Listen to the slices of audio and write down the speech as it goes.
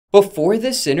Before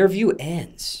this interview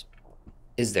ends,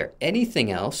 is there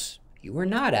anything else you were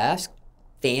not asked?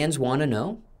 Fans want to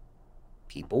know?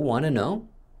 People want to know?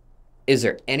 Is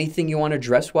there anything you want to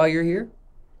address while you're here?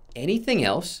 Anything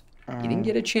else you didn't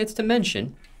get a chance to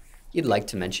mention you'd like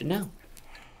to mention now?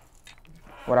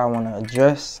 What I want to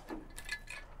address?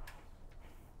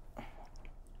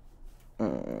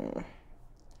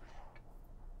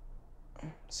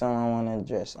 Something I want to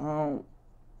address? Not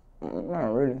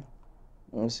really.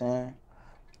 You know what I'm saying?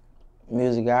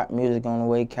 Music on the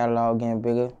way, catalog getting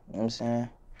bigger. You know what I'm saying?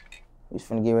 We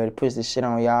just finna get ready to push this shit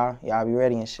on y'all. Y'all be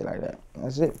ready and shit like that.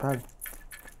 That's it, probably.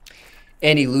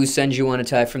 Any loose ends you want to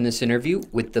tie from this interview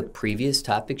with the previous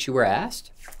topics you were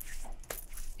asked?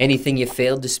 Anything you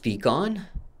failed to speak on?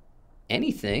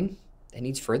 Anything that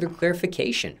needs further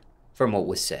clarification from what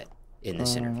was said in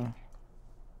this interview?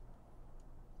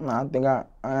 No, I think I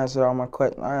answered all my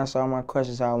questions. I answered all my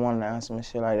questions how I wanted to answer them and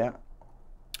shit like that.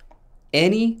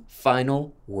 Any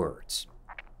final words?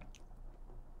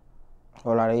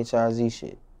 Whole lot of HRZ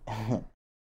shit.